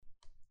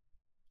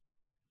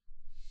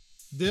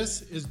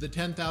This is the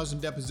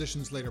 10,000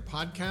 Depositions Later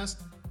podcast,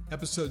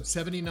 episode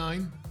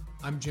 79.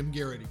 I'm Jim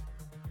Garrity.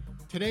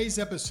 Today's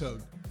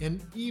episode,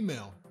 an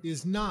email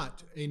is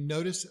not a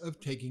notice of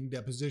taking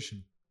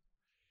deposition.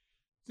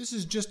 This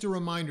is just a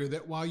reminder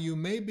that while you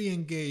may be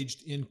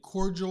engaged in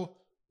cordial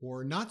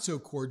or not so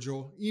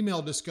cordial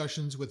email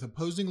discussions with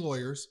opposing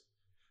lawyers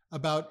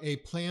about a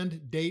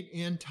planned date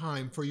and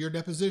time for your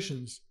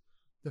depositions,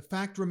 the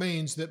fact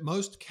remains that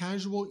most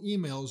casual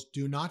emails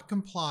do not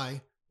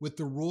comply with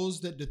the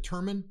rules that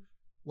determine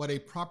what a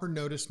proper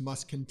notice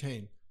must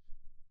contain.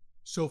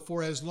 So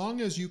for as long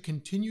as you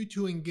continue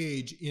to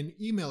engage in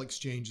email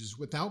exchanges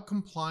without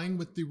complying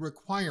with the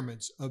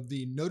requirements of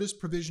the notice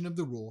provision of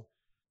the rule,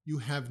 you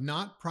have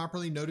not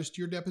properly noticed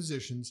your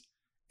depositions,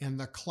 and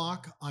the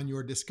clock on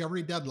your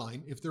discovery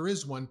deadline, if there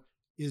is one,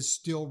 is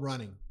still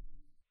running.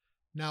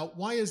 Now,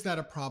 why is that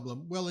a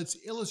problem? Well, it's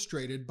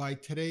illustrated by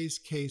today's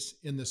case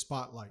in the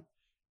spotlight,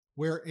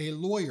 where a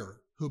lawyer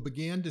who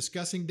began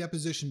discussing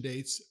deposition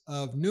dates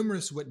of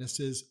numerous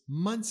witnesses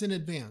months in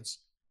advance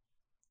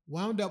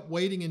wound up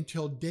waiting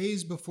until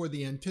days before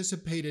the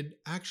anticipated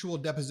actual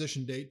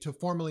deposition date to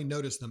formally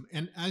notice them.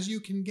 And as you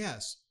can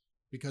guess,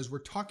 because we're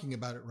talking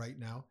about it right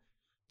now,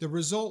 the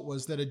result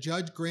was that a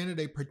judge granted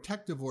a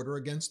protective order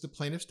against the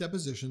plaintiff's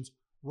depositions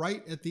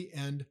right at the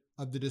end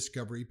of the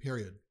discovery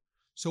period.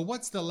 So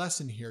what's the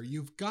lesson here?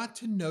 You've got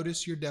to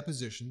notice your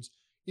depositions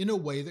in a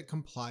way that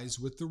complies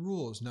with the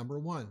rules, number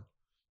one.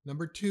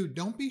 Number two,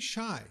 don't be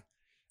shy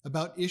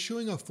about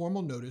issuing a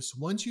formal notice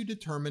once you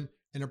determine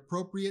an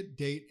appropriate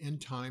date and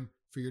time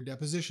for your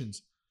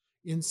depositions.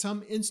 In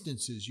some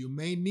instances, you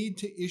may need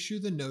to issue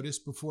the notice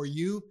before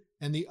you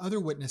and the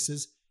other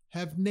witnesses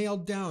have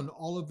nailed down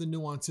all of the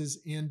nuances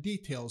and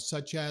details,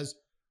 such as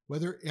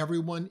whether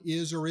everyone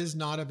is or is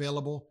not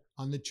available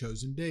on the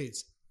chosen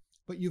dates.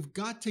 But you've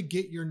got to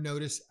get your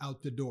notice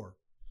out the door.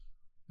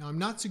 Now, I'm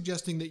not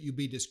suggesting that you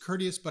be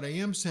discourteous, but I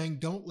am saying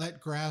don't let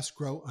grass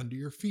grow under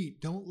your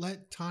feet. Don't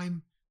let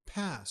time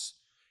pass.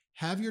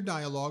 Have your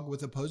dialogue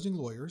with opposing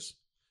lawyers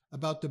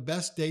about the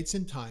best dates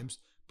and times,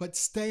 but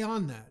stay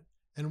on that.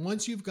 And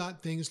once you've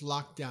got things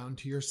locked down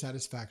to your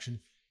satisfaction,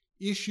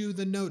 issue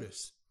the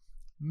notice.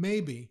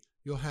 Maybe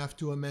you'll have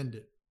to amend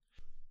it.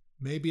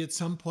 Maybe at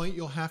some point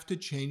you'll have to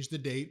change the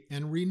date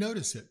and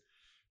renotice it.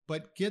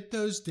 But get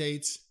those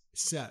dates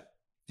set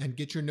and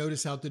get your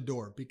notice out the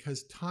door,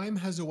 because time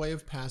has a way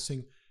of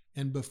passing,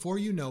 and before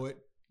you know it,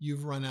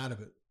 you've run out of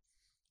it.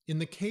 In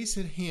the case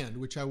at hand,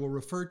 which I will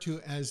refer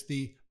to as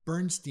the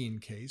Bernstein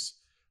case,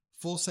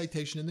 full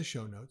citation in the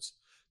show notes,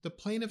 the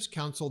plaintiff's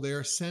counsel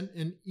there sent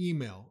an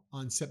email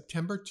on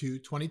September 2,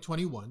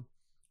 2021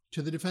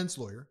 to the defense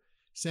lawyer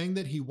saying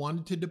that he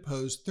wanted to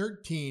depose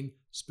 13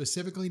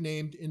 specifically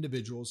named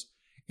individuals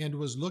and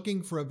was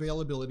looking for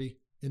availability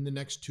in the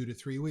next 2 to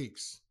 3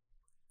 weeks.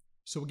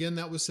 So again,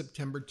 that was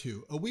September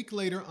 2. A week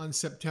later, on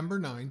September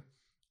 9,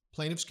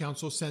 plaintiff's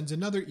counsel sends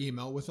another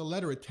email with a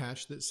letter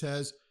attached that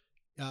says,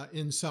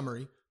 in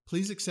summary,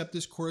 please accept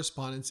this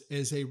correspondence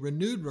as a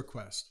renewed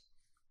request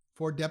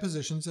for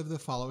depositions of the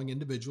following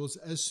individuals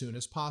as soon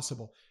as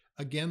possible,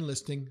 again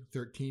listing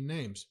 13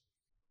 names.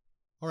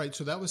 All right,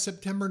 so that was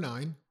September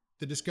 9.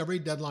 The discovery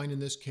deadline in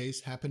this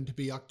case happened to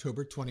be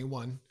October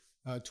 21,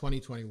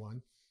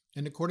 2021.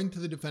 And according to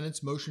the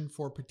defendant's motion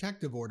for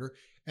protective order,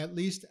 at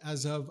least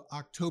as of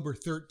October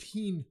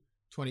 13,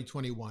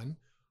 2021,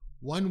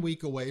 1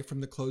 week away from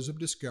the close of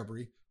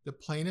discovery, the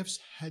plaintiffs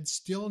had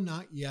still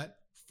not yet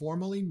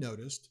formally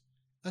noticed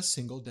a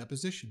single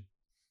deposition.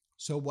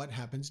 So what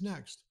happens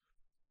next?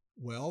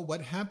 Well,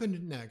 what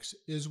happened next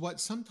is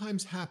what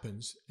sometimes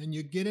happens, and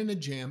you get in a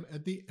jam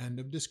at the end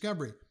of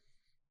discovery.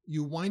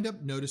 You wind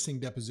up noticing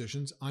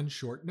depositions on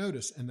short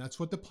notice, and that's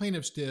what the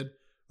plaintiffs did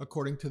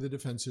according to the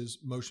defense's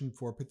motion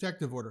for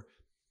protective order.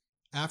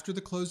 After the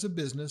close of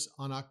business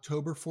on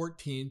October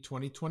 14,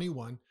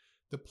 2021,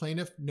 the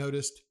plaintiff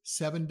noticed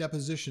 7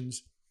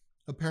 depositions,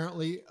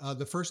 apparently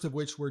the first of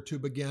which were to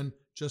begin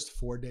just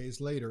 4 days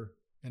later,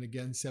 and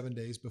again 7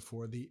 days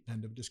before the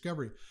end of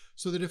discovery.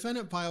 So the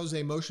defendant files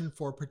a motion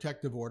for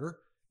protective order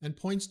and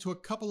points to a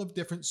couple of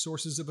different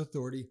sources of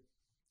authority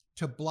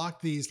to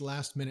block these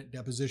last-minute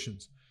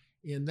depositions.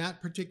 In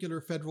that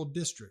particular federal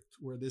district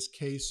where this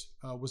case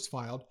was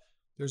filed,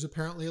 there's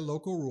apparently a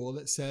local rule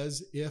that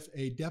says if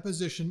a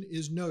deposition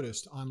is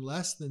noticed on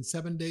less than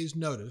 7 days'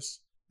 notice,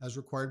 as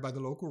required by the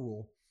local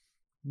rule,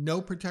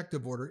 no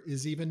protective order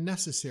is even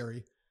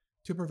necessary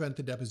to prevent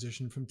the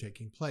deposition from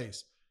taking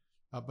place.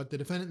 But the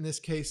defendant in this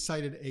case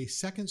cited a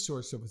second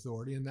source of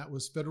authority, and that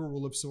was Federal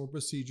Rule of Civil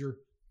Procedure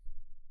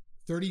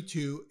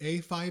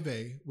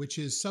 32A5A, which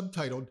is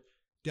subtitled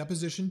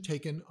Deposition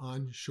Taken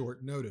on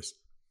Short Notice.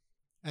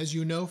 As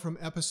you know from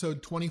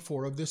episode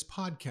 24 of this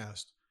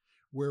podcast,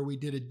 where we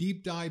did a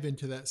deep dive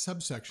into that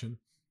subsection,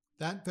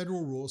 that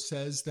federal rule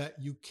says that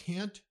you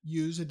can't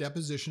use a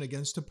deposition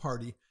against a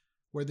party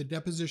where the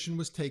deposition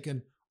was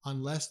taken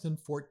on less than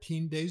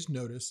 14 days'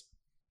 notice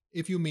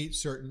if you meet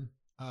certain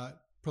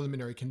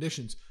preliminary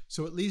conditions.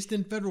 So at least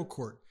in federal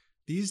court,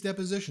 these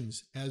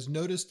depositions, as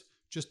noticed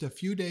just a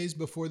few days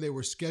before they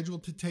were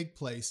scheduled to take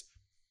place,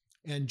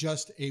 and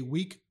just a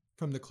week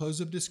from the close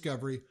of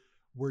discovery,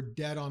 were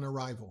dead on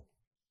arrival.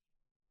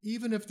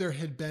 Even if there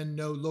had been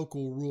no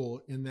local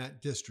rule in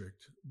that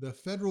district, the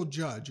federal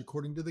judge,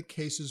 according to the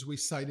cases we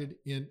cited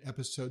in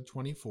episode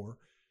 24,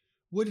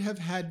 would have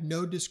had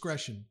no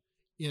discretion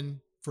in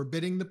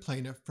forbidding the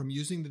plaintiff from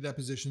using the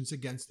depositions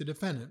against the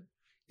defendant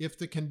if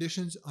the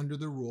conditions under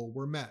the rule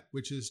were met,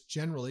 which is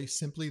generally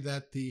simply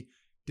that the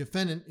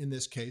defendant, in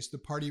this case, the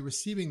party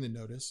receiving the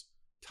notice,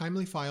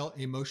 timely file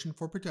a motion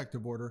for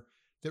protective order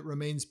that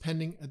remains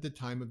pending at the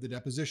time of the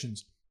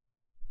depositions.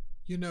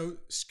 You know,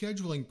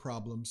 scheduling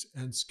problems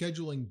and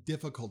scheduling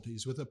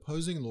difficulties with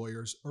opposing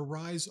lawyers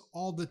arise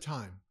all the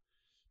time,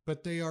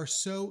 but they are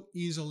so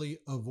easily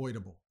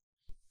avoidable.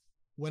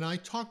 When I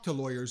talk to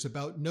lawyers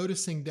about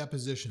noticing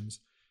depositions,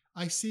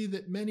 I see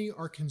that many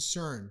are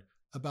concerned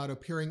about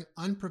appearing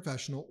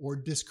unprofessional or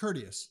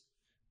discourteous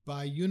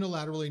by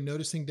unilaterally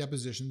noticing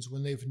depositions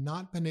when they've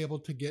not been able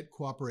to get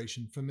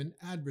cooperation from an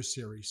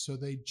adversary, so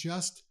they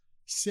just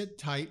sit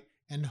tight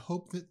and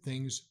hope that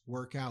things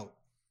work out.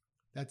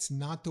 That's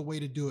not the way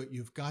to do it.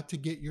 You've got to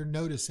get your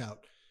notice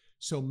out.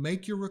 So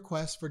make your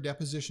requests for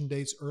deposition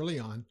dates early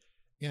on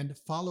and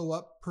follow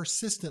up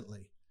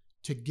persistently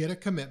to get a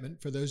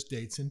commitment for those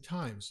dates and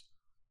times.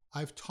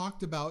 I've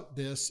talked about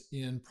this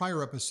in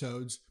prior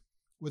episodes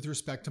with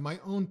respect to my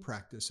own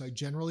practice. I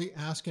generally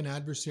ask an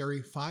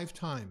adversary 5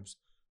 times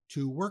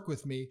to work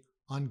with me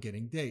on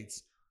getting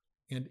dates.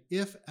 And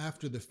if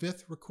after the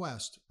 5th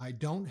request I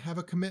don't have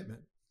a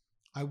commitment,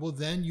 I will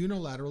then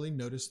unilaterally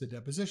notice the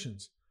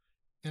depositions.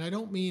 And I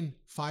don't mean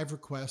 5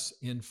 requests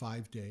in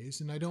 5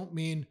 days, and I don't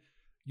mean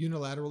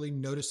unilaterally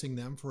noticing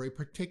them for a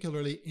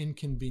particularly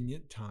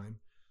inconvenient time,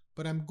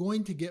 but I'm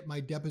going to get my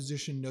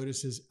deposition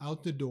notices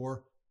out the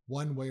door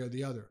one way or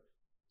the other.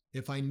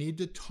 If I need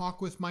to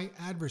talk with my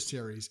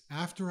adversaries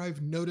after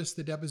I've noticed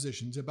the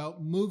depositions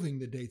about moving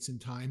the dates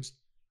and times,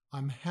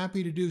 I'm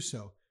happy to do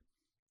so.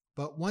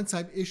 But once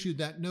I've issued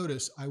that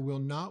notice, I will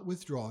not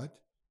withdraw it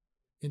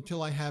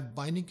until I have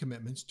binding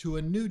commitments to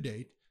a new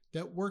date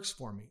that works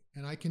for me.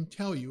 And I can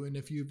tell you, and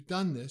if you've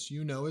done this,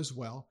 you know as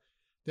well,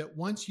 that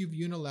once you've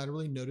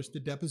unilaterally noticed a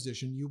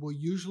deposition, you will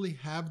usually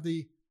have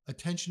the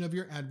attention of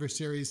your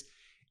adversaries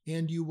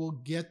and you will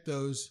get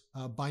those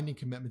binding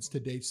commitments to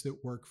dates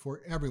that work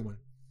for everyone.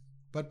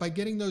 But by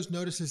getting those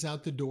notices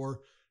out the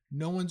door,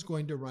 no one's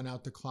going to run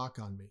out the clock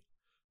on me.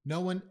 No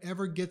one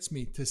ever gets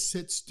me to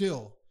sit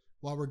still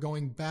while we're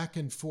going back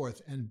and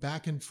forth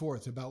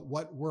about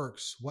what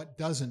works, what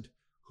doesn't,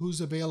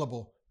 who's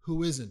available,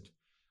 who isn't.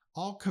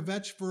 I'll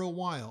kvetch for a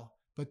while,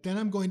 but then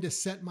I'm going to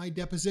set my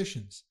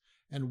depositions.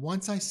 And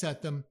once I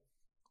set them,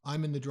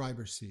 I'm in the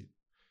driver's seat.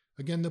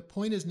 Again, the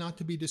point is not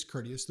to be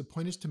discourteous. The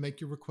point is to make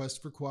your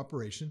request for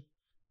cooperation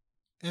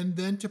and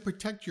then to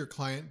protect your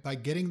client by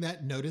getting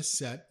that notice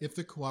set if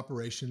the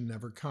cooperation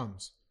never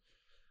comes.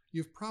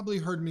 You've probably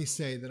heard me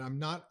say that I'm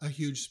not a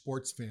huge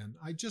sports fan.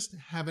 I just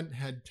haven't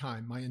had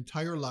time. My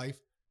entire life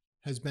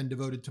has been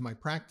devoted to my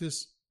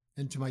practice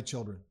and to my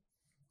children.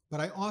 But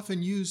I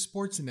often use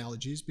sports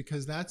analogies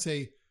because that's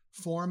a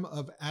form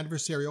of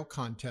adversarial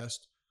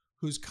contest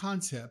whose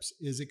concepts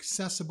is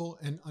accessible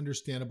and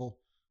understandable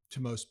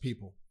to most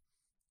people.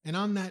 And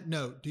on that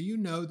note, do you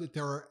know that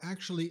there are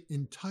actually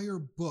entire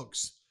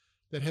books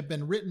that have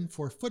been written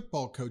for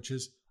football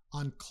coaches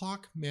on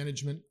clock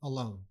management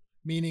alone,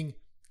 meaning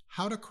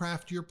how to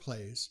craft your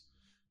plays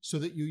so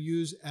that you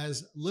use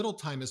as little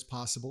time as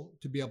possible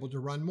to be able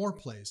to run more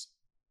plays,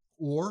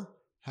 or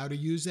how to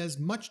use as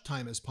much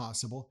time as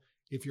possible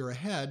if you're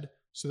ahead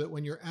so that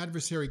when your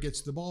adversary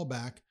gets the ball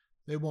back,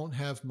 they won't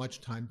have much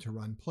time to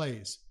run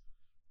plays.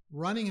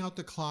 Running out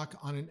the clock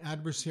on an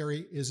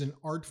adversary is an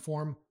art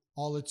form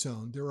all its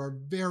own. There are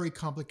very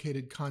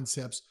complicated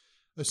concepts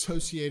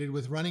associated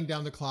with running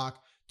down the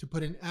clock to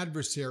put an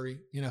adversary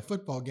in a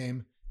football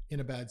game in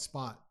a bad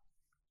spot.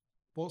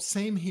 Well,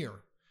 same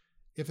here.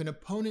 If an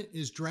opponent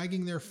is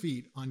dragging their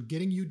feet on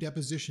getting you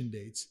deposition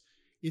dates,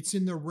 it's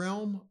in the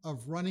realm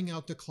of running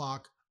out the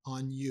clock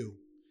on you.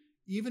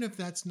 Even if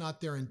that's not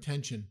their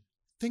intention,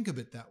 think of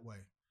it that way.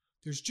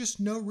 There's just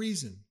no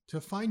reason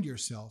to find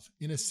yourself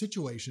in a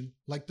situation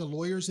like the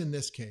lawyers in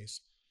this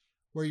case,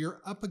 where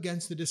you're up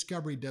against the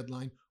discovery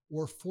deadline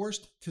or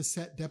forced to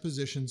set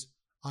depositions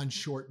on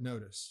short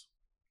notice.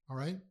 All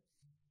right?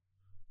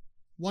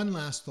 One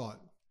last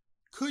thought.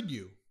 Could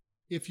you,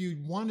 if you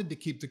wanted to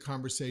keep the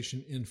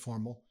conversation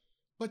informal,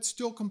 but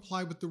still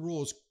comply with the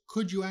rules,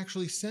 could you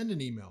actually send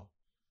an email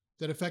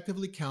that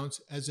effectively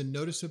counts as a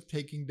notice of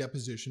taking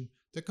deposition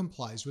that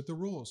complies with the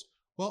rules?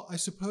 Well, I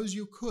suppose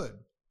you could.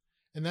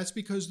 And that's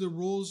because the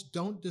rules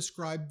don't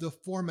describe the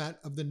format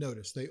of the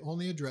notice. They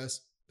only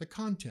address the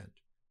content.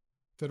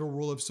 Federal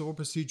Rule of Civil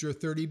Procedure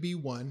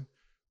 30b-1,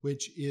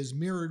 which is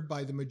mirrored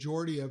by the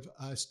majority of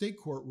state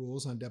court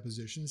rules on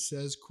depositions,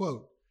 says,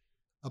 quote,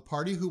 "A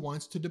party who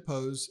wants to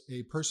depose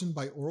a person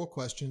by oral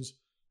questions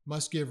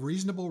must give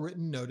reasonable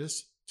written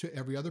notice to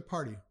every other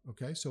party."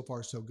 Okay, so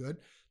far so good.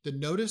 The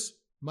notice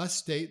must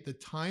state the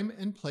time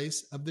and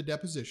place of the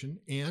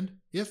deposition and,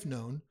 if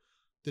known,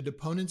 the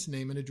deponent's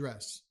name and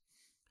address.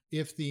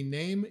 If the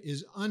name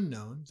is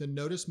unknown, the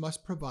notice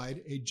must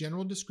provide a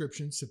general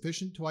description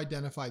sufficient to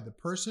identify the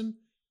person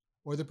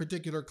or the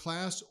particular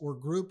class or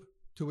group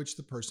to which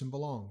the person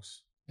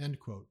belongs. End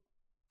quote.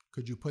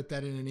 Could you put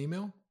that in an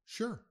email?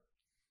 Sure.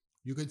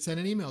 You could send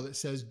an email that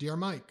says, Dear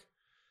Mike,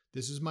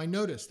 this is my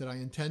notice that I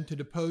intend to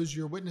depose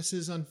your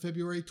witnesses on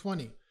February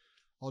 20.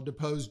 I'll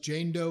depose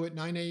Jane Doe at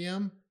 9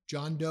 a.m.,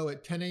 John Doe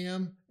at 10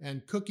 a.m.,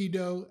 and Cookie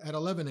Doe at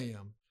 11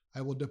 a.m.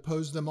 I will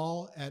depose them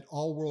all at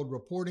All World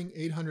Reporting,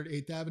 800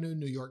 8th Avenue,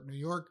 New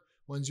York,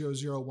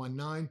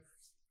 10019.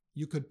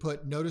 You could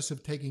put notice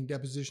of taking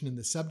deposition in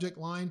the subject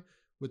line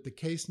with the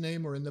case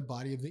name or in the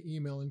body of the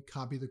email and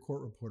copy the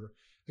court reporter.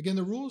 Again,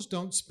 the rules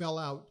don't spell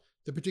out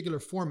the particular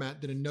format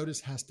that a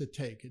notice has to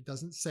take. It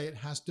doesn't say it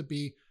has to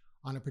be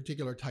on a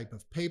particular type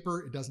of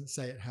paper. It doesn't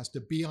say it has to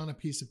be on a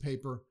piece of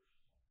paper.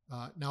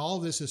 Now, all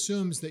this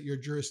assumes that your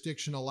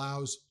jurisdiction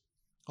allows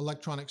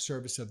electronic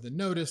service of the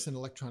notice and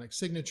electronic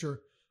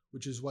signature,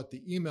 which is what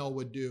the email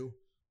would do,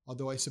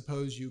 although I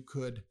suppose you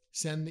could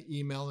send the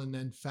email and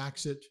then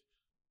fax it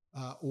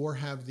or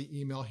have the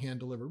email hand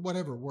delivered,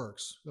 whatever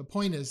works. The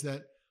point is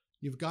that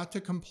you've got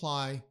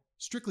to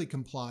strictly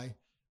comply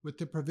with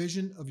the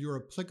provision of your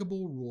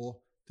applicable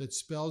rule that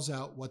spells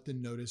out what the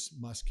notice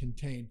must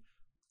contain.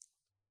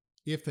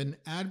 If an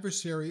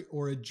adversary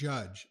or a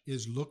judge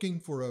is looking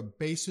for a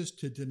basis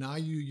to deny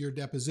you your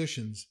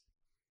depositions,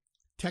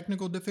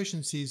 technical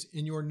deficiencies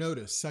in your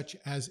notice, such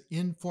as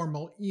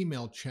informal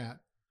email chat,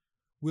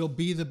 will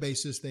be the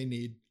basis they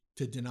need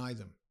to deny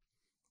them.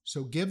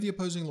 So give the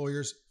opposing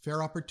lawyers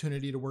fair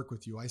opportunity to work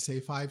with you. I say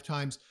 5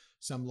 times.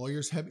 Some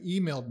lawyers have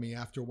emailed me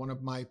after one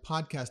of my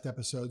podcast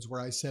episodes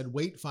where I said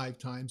wait 5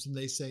 times, and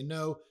they say,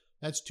 no,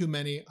 that's too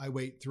many. I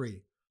wait 3.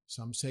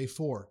 Some say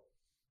 4.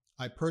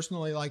 I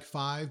personally like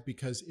 5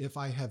 because if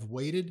I have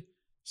waited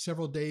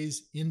several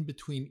days in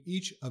between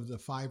each of the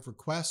 5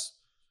 requests,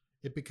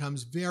 it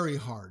becomes very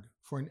hard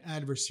for an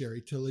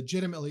adversary to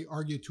legitimately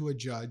argue to a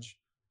judge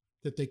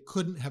that they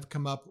couldn't have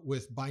come up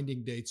with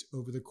binding dates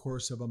over the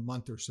course of a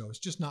month or so. It's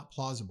just not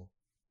plausible.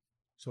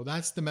 So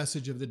that's the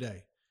message of the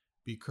day.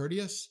 Be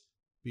courteous,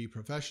 be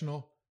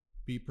professional,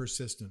 be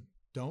persistent.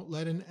 Don't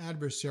let an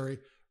adversary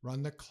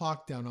run the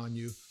clock down on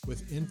you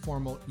with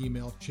informal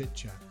email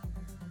chit-chat.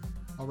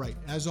 All right,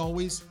 as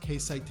always,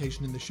 case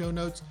citation in the show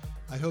notes.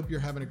 I hope you're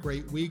having a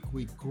great week.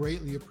 We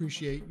greatly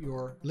appreciate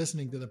your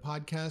listening to the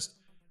podcast,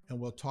 and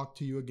we'll talk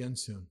to you again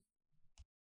soon.